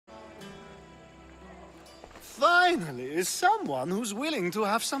Finally, someone who's willing to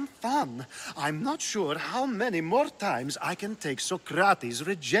have some fun. I'm not sure how many more times I can take Socrates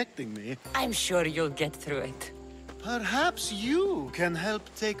rejecting me. I'm sure you'll get through it. Perhaps you can help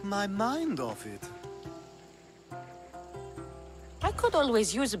take my mind off it. I could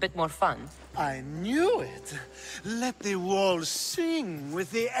always use a bit more fun. I knew it. Let the walls sing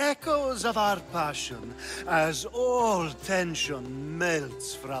with the echoes of our passion as all tension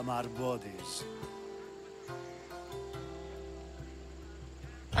melts from our bodies.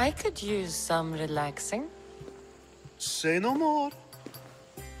 I could use some relaxing. Say no more.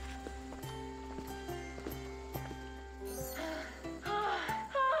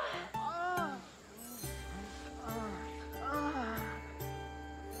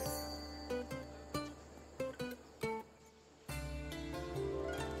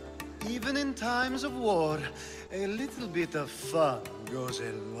 Even in times of war, a little bit of fun goes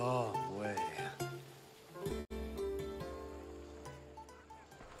a long way.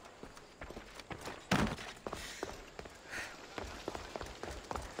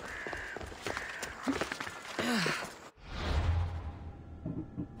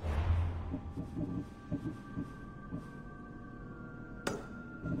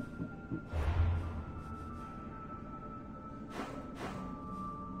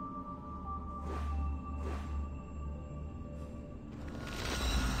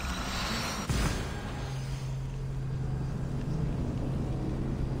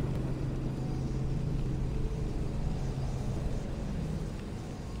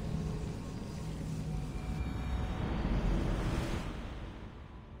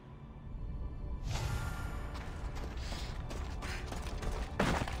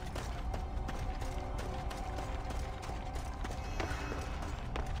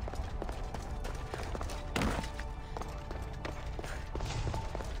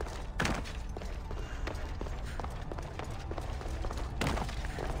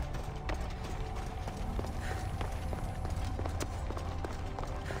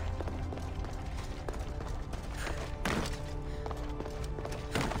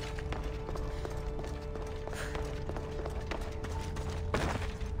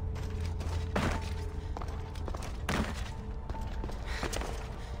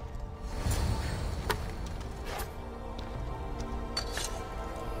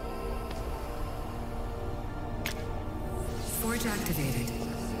 Forge activated.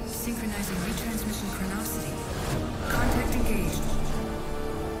 Synchronizing retransmission chronicity. Contact engaged.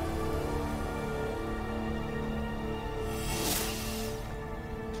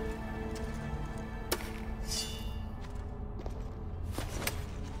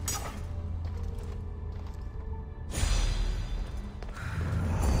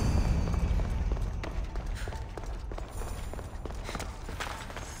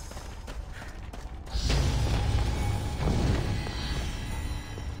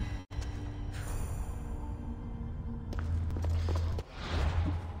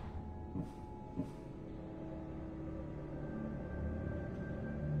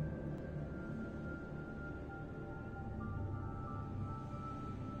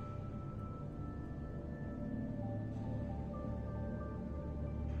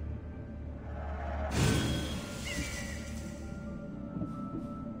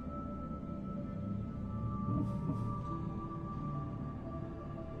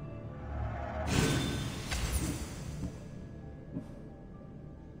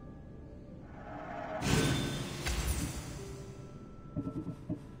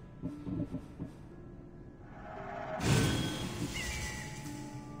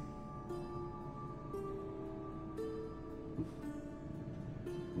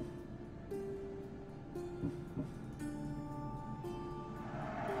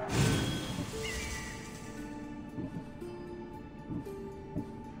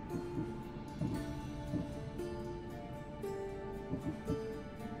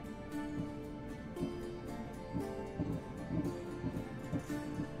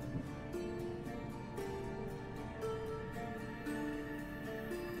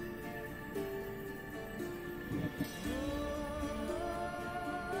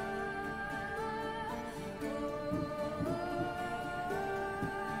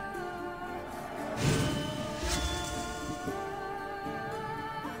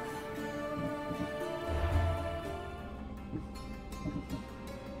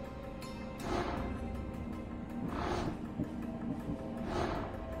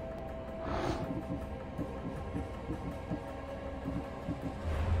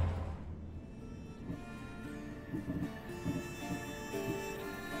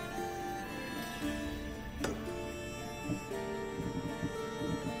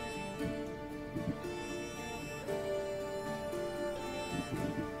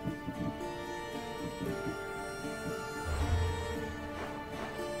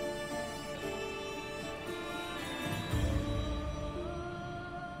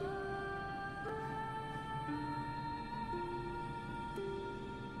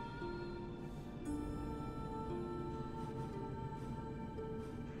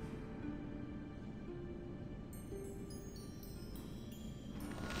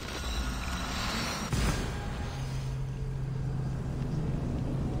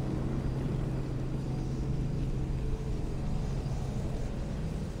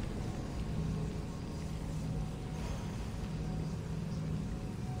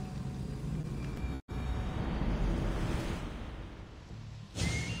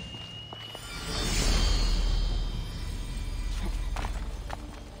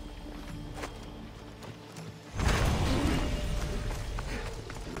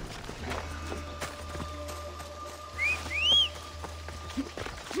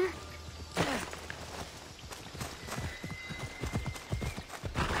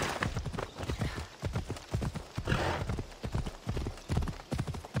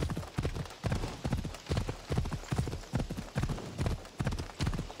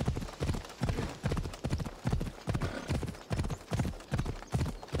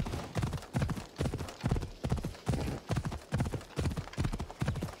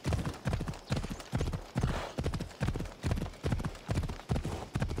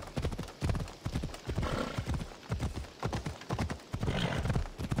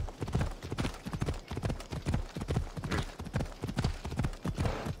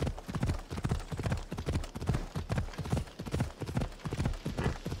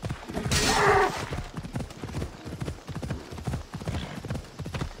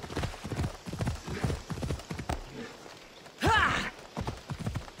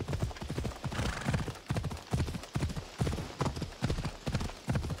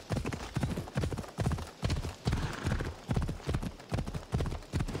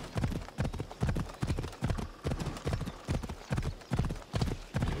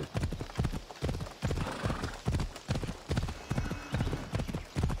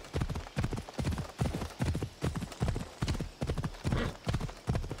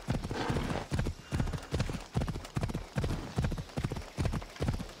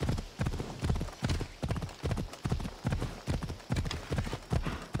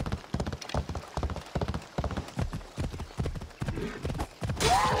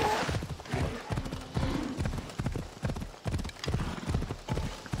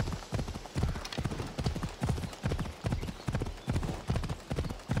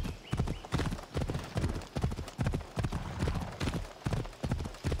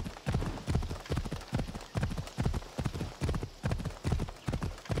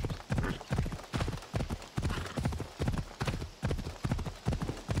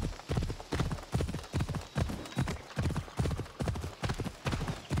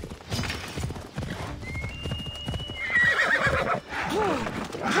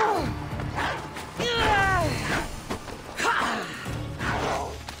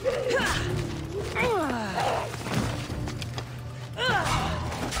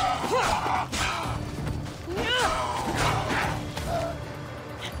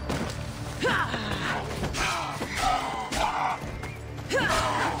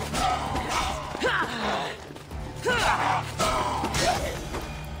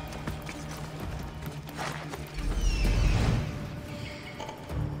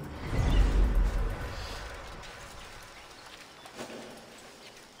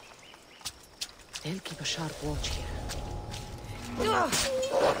 They'll keep a sharp watch here.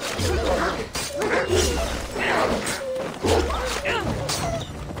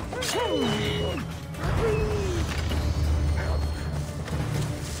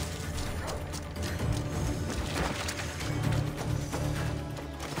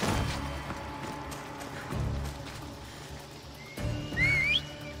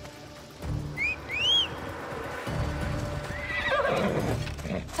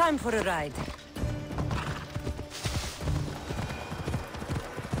 Time for a ride.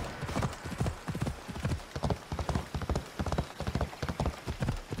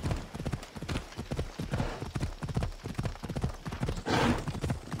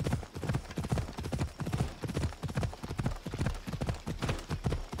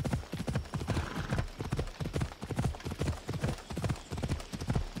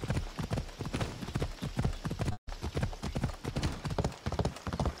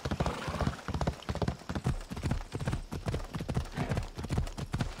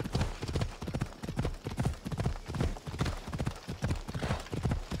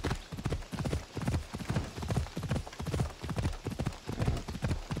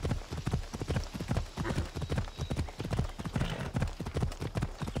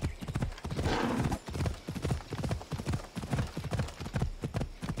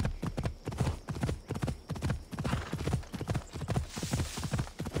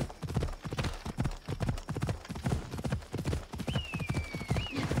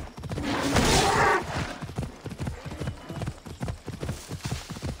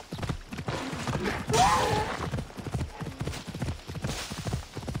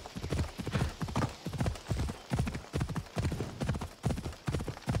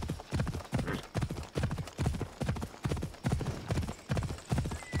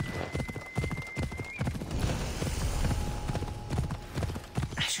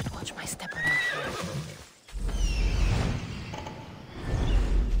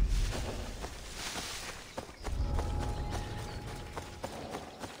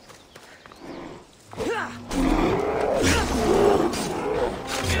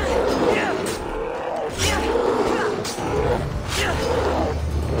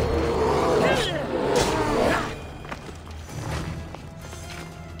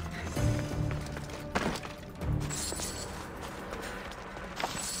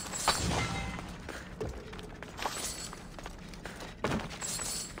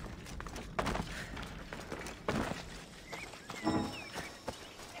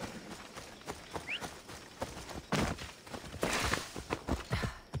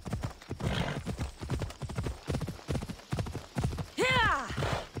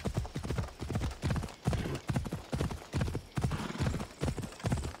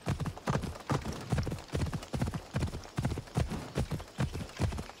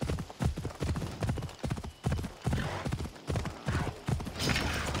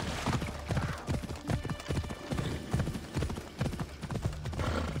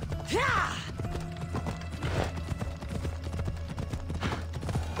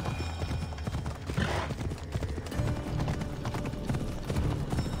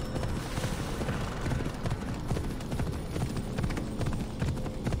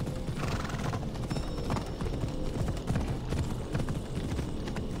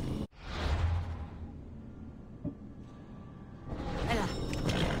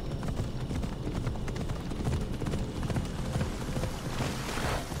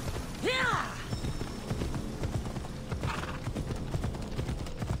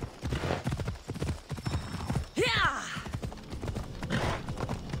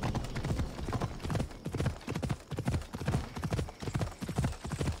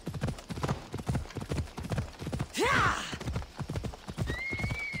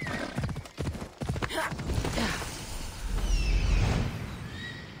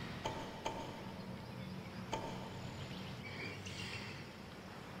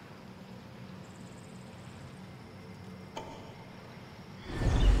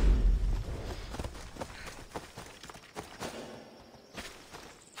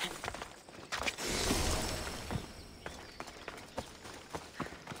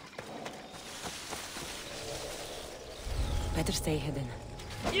 Better stay hidden.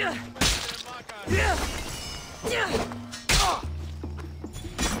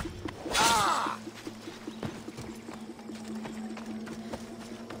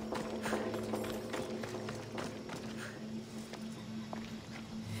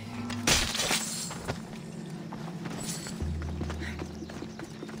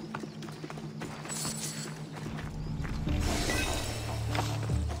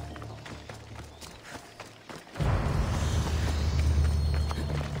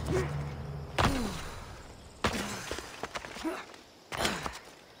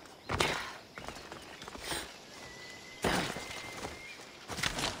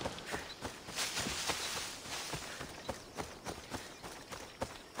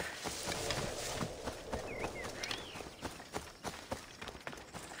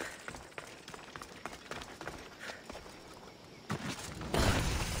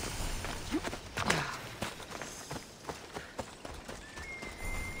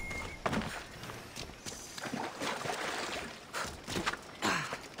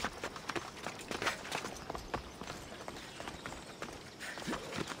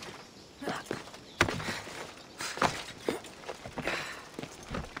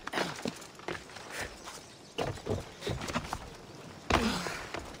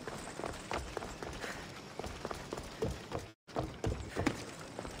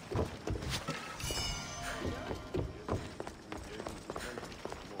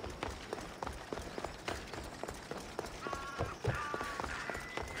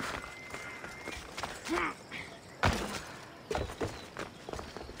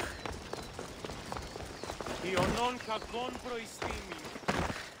 Κλειονών κακών προϊστήμη.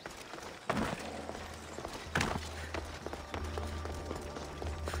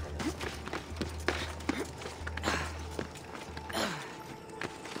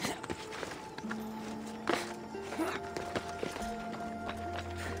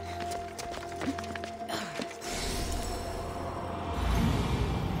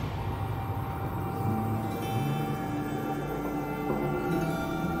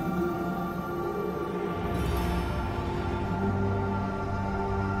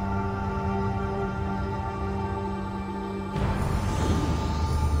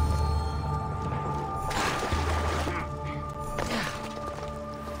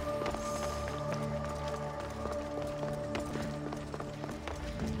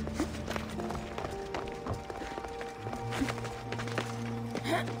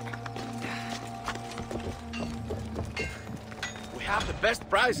 We have the best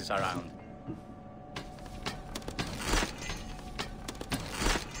prizes around.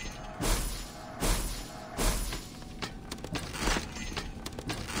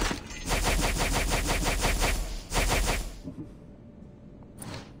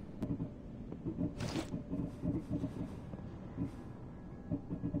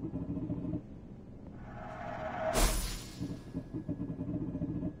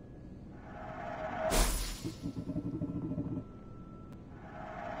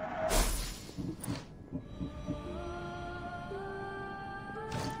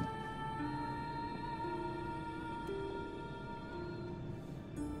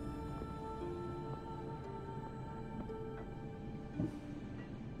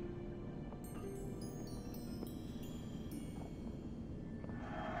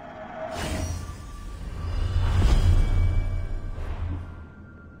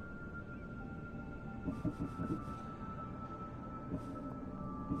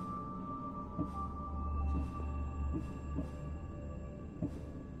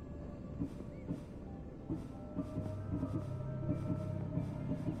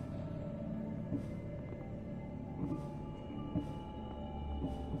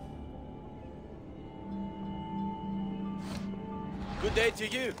 Good day to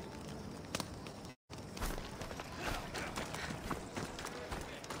you.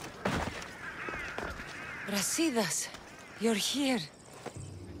 Brasidas, you're here.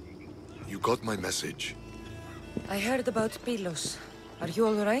 You got my message. I heard about Pilos. Are you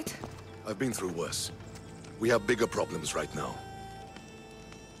all right? I've been through worse. We have bigger problems right now.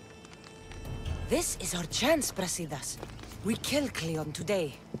 This is our chance, Brasidas. We kill Cleon today.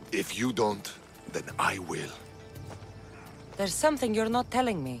 If you don't, then I will. There's something you're not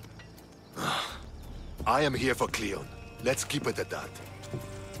telling me. I am here for Cleon. Let's keep it at that.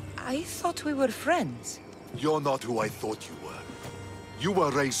 I thought we were friends. You're not who I thought you were. You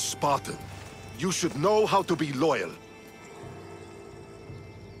were raised Spartan. You should know how to be loyal.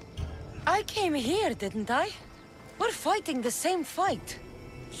 I came here, didn't I? We're fighting the same fight.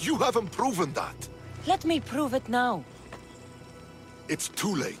 You haven't proven that. Let me prove it now. It's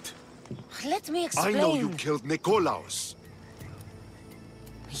too late. Let me explain. I know you killed Nikolaos.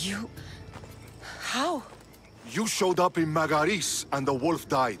 You... How? You showed up in Magaris and the wolf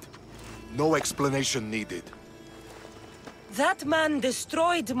died. No explanation needed. That man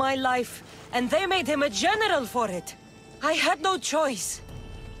destroyed my life, and they made him a general for it. I had no choice.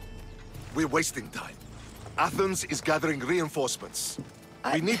 We're wasting time. Athens is gathering reinforcements.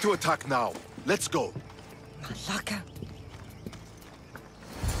 We need to attack now. Let's go. Malaka.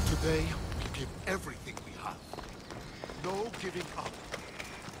 Today, we give everything we have. No giving up.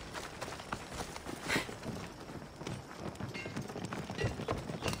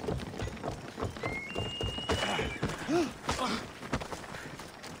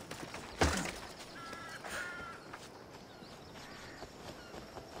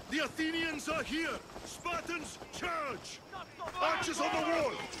 The Athenians are here! Spartans, charge! Archers on the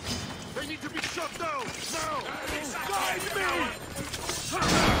wall! They need to be shot down, now! Guide me!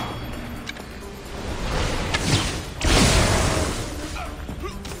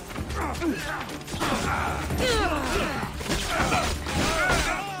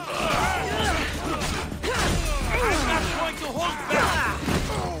 I'm not going to hold back!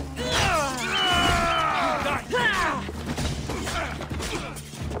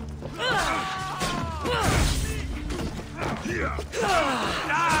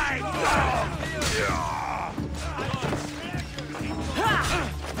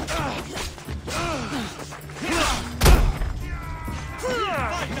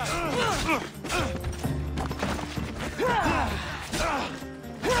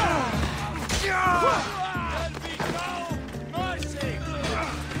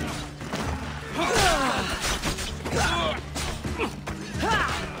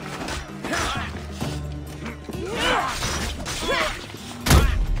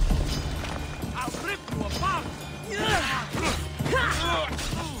 You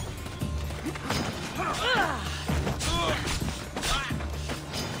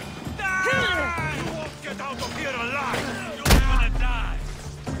won't get out of here alive! You're gonna die!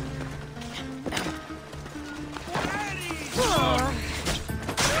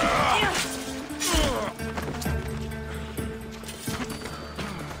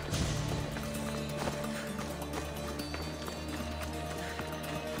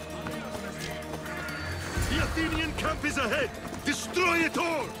 The Athenian camp is ahead! Destroy it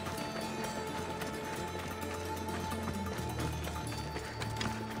all!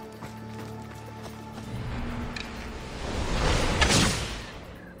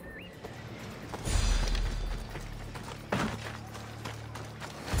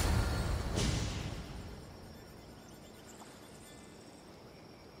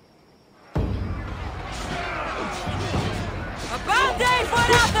 A bad day for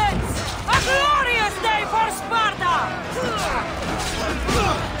Athens! A glorious day for Sparta!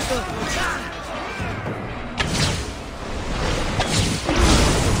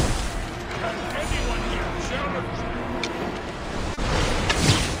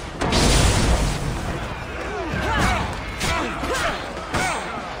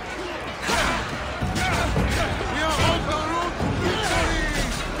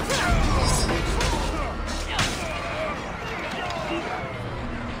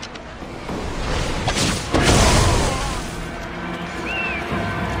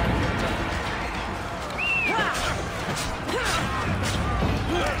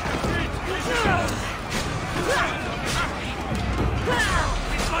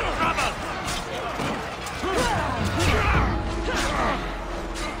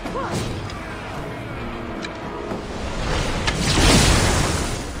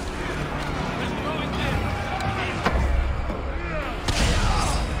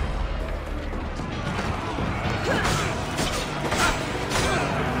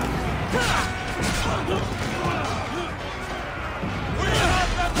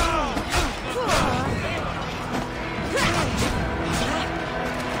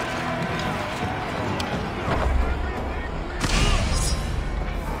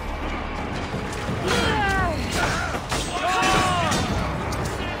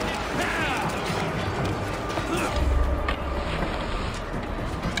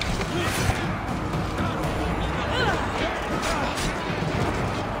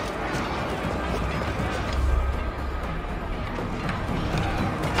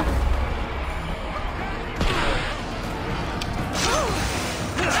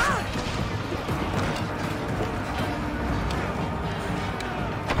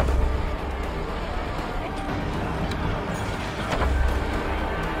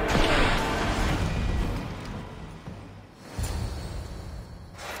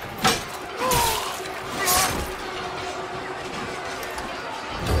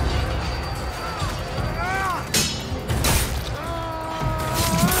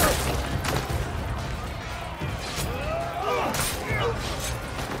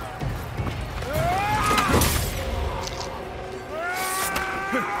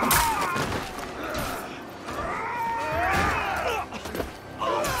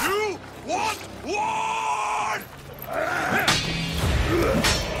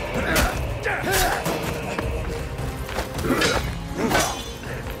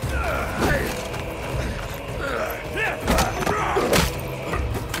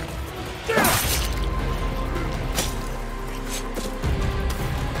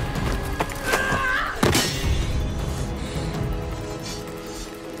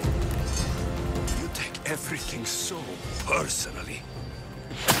 Everything so personally.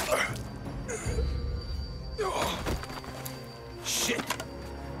 Shit!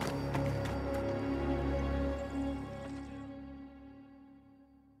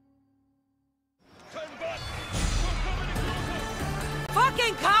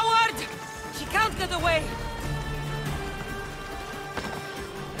 Fucking coward! She can't get away!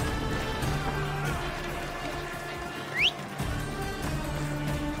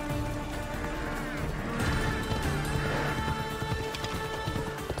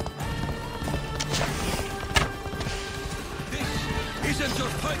 Isn't your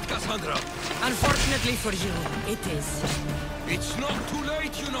fight, Cassandra? Unfortunately for you, it is. It's not too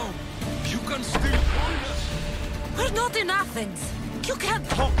late, you know. You can still join us. We're not in Athens. You can't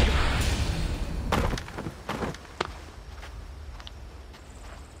talk.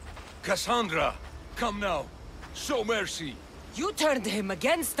 Cassandra, come now. Show mercy. You turned him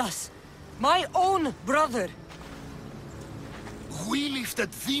against us. My own brother. We lifted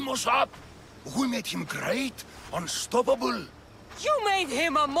Deimos up. We made him great, unstoppable. You made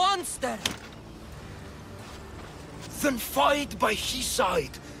him a monster. Then fight by his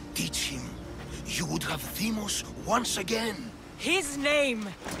side. Teach him. You would have Deimos once again. His name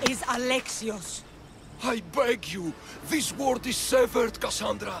is Alexios. I beg you, this world is severed,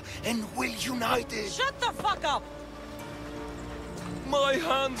 Cassandra, and will unite it. Shut the fuck up! My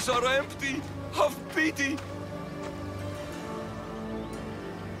hands are empty. Have pity.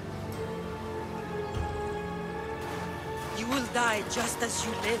 You will die just as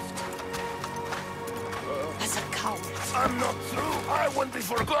you lived. As a coward. I'm not through. I won't be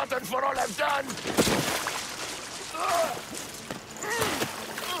forgotten for all I've done.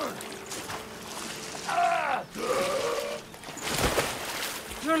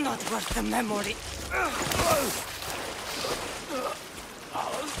 You're not worth the memory.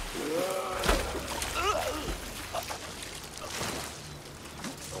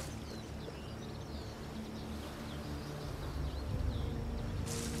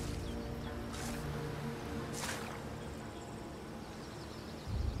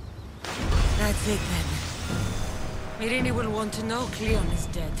 That's it then. Myrene will want to know Cleon is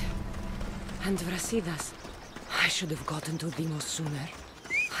dead. And Brasidas. I should have gotten to Deimos sooner.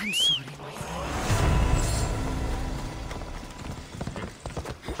 I'm sorry, my friend.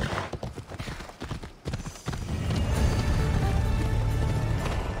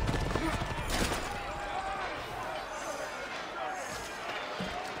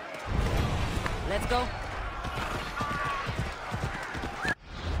 Let's go.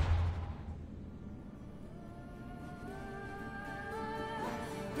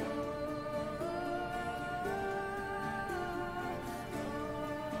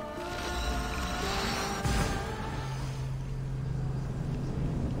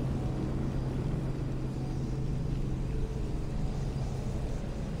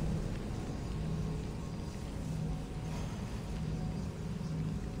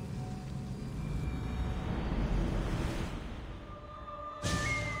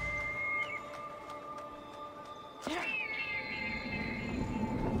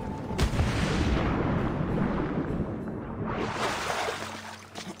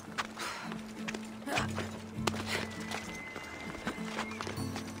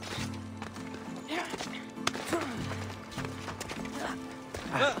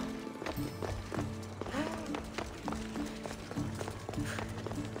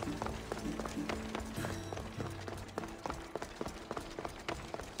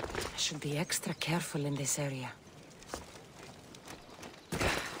 Should be extra careful in this area.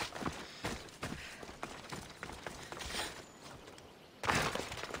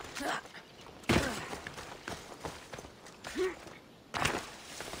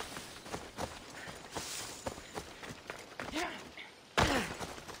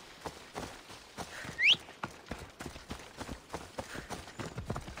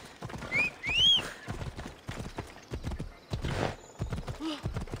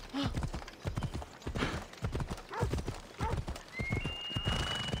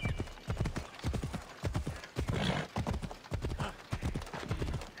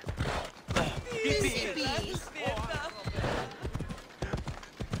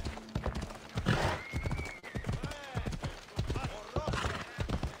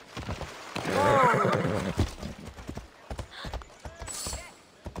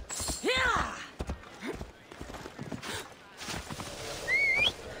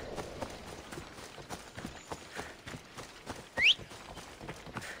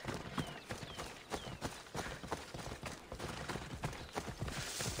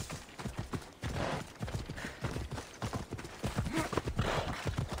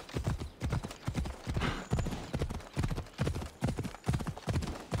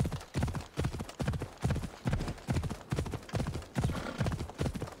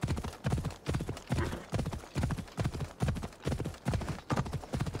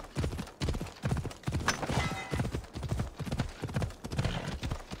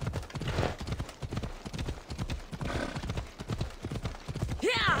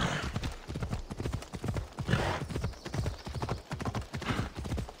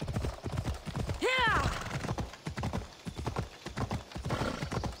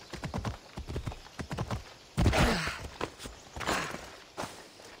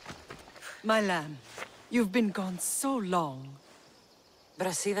 My lamb, you've been gone so long.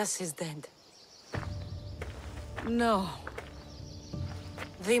 Brasidas is dead. No.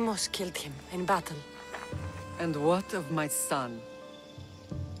 Deimos killed him in battle. And what of my son?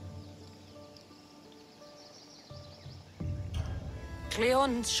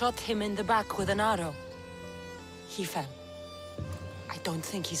 Cleon shot him in the back with an arrow. He fell. I don't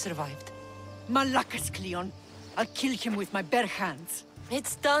think he survived. Malakas, Cleon. I'll kill him with my bare hands.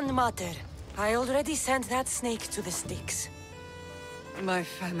 It's done, Mater. I already sent that snake to the sticks. My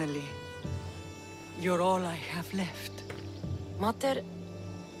family. You're all I have left. Mater,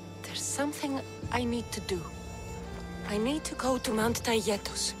 there's something I need to do. I need to go to Mount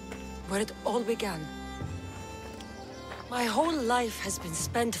Tayetos, where it all began. My whole life has been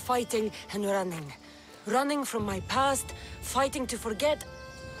spent fighting and running. Running from my past, fighting to forget.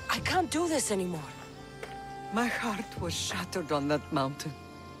 I can't do this anymore. My heart was shattered on that mountain.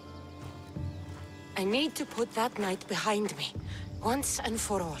 I need to put that night behind me, once and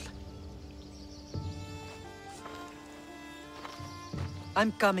for all.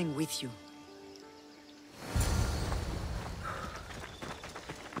 I'm coming with you.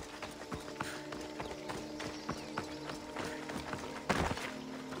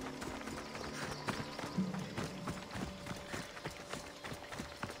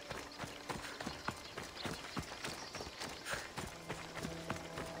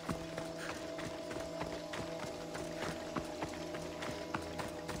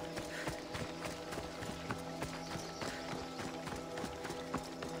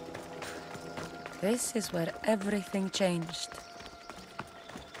 This is where everything changed.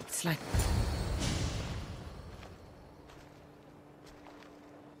 It's like...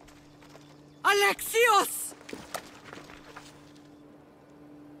 Alexios!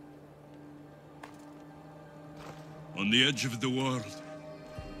 On the edge of the world,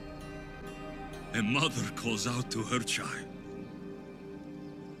 a mother calls out to her child.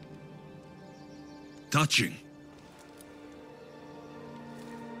 Touching.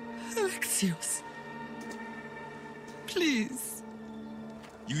 Alexios. Please.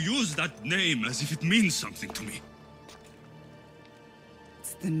 You use that name as if it means something to me.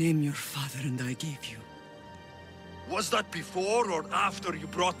 It's the name your father and I gave you. Was that before or after you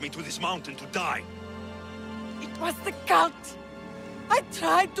brought me to this mountain to die? It was the cult! I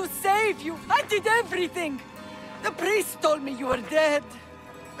tried to save you! I did everything! The priest told me you were dead!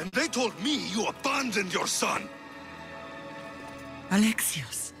 And they told me you abandoned your son!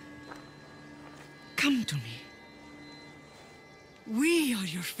 Alexios, come to me. We are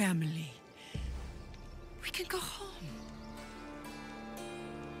your family. We can go home.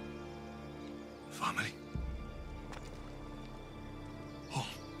 Family? Home?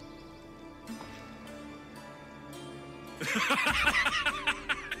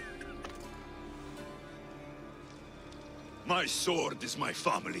 My sword is my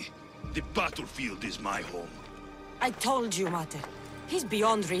family. The battlefield is my home. I told you, Mater. He's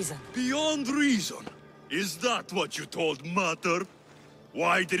beyond reason. Beyond reason? Is that what you told Mother?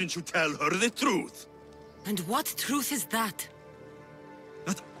 Why didn't you tell her the truth? And what truth is that?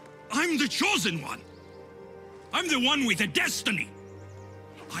 That I'm the chosen one. I'm the one with a destiny.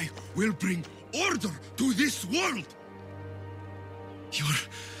 I will bring order to this world. You're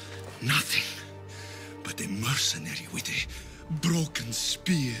nothing but a mercenary with a broken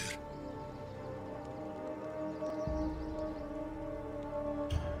spear.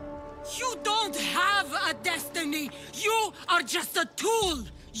 You don't have a destiny! You are just a tool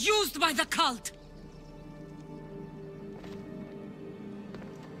used by the cult!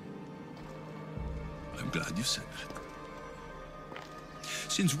 I'm glad you said that.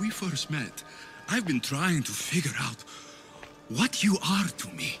 Since we first met, I've been trying to figure out what you are to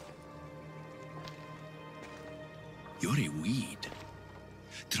me. You're a weed,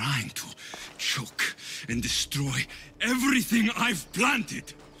 trying to choke and destroy everything I've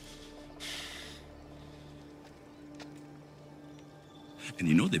planted. And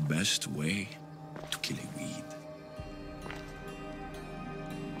you know the best way to kill a weed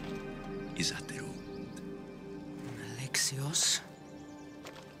is at the root. Alexios?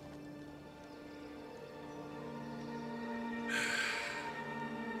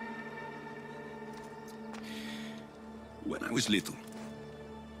 When I was little,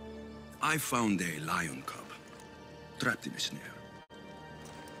 I found a lion cub trapped in a snare.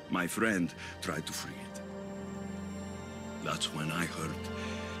 My friend tried to free it. That's when I heard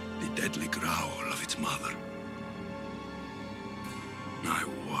the deadly growl of its mother. I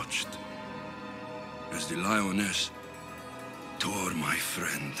watched as the lioness tore my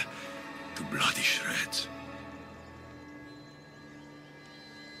friend to bloody shreds.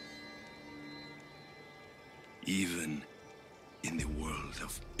 Even in the world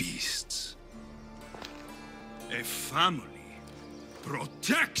of beasts, a family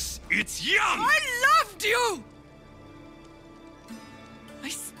protects its young! I loved you! I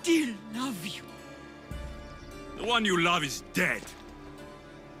still love you. The one you love is dead.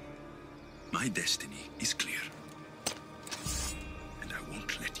 My destiny is clear. And I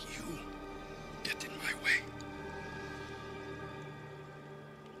won't let you get in my way.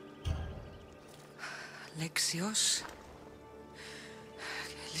 Alexios,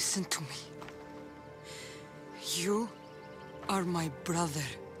 listen to me. You are my brother.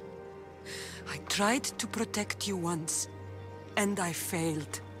 I tried to protect you once, and I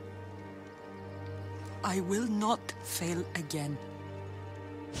failed. I will not fail again.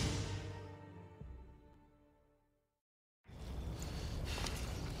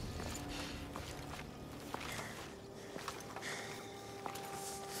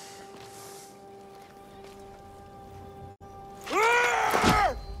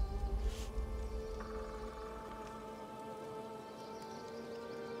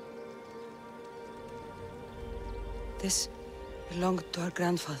 This belonged to our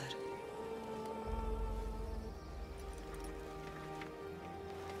grandfather.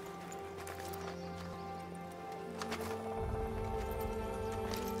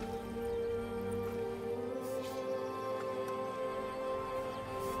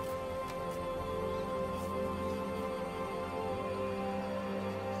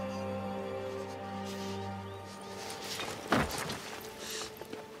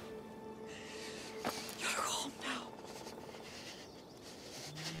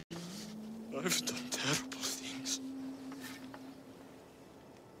 I've done terrible things.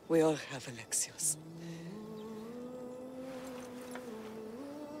 We all have, Alexios.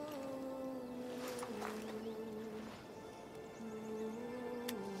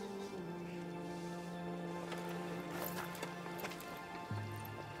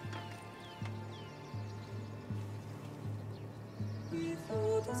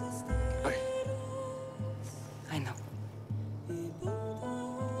 I know.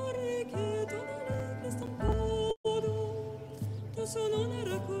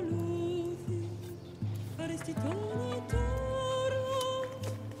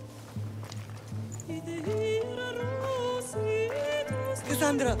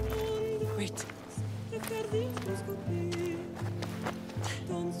 Cassandra! Wait.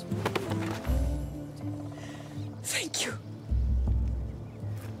 Thank you.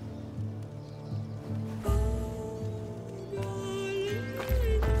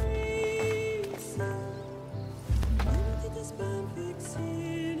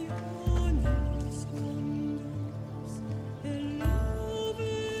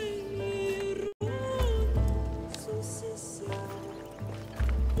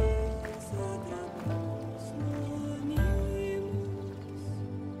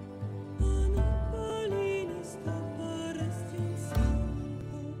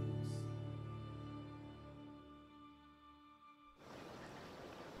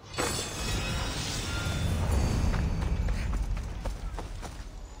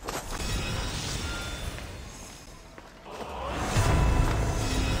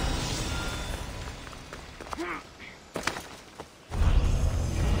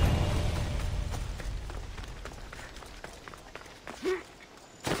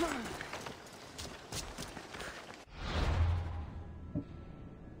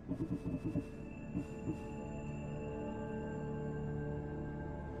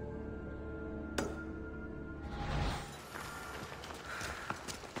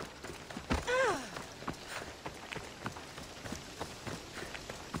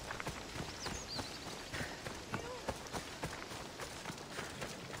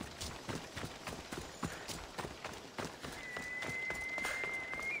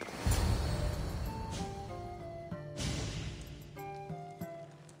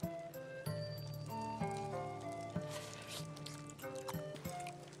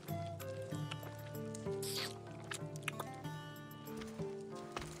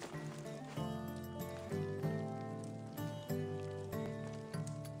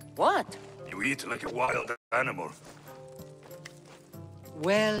 What? You eat like a wild animal.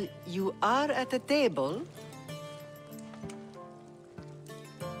 Well, you are at the table.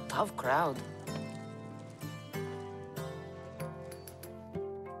 Tough crowd.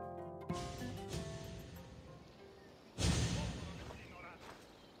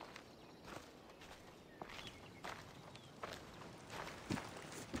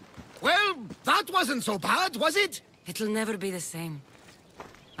 Well, that wasn't so bad, was it? It'll never be the same.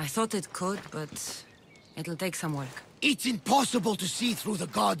 I thought it could, but it'll take some work. It's impossible to see through the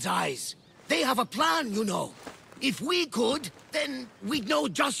gods' eyes. They have a plan, you know. If we could, then we'd know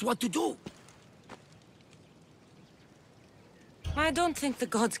just what to do. I don't think the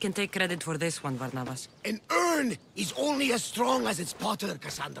gods can take credit for this one, Barnabas. An urn is only as strong as its potter,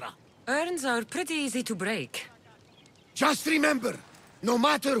 Cassandra. Urns are pretty easy to break. Just remember, no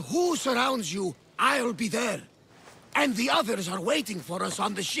matter who surrounds you, I'll be there. And the others are waiting for us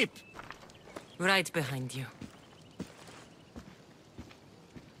on the ship. Right behind you.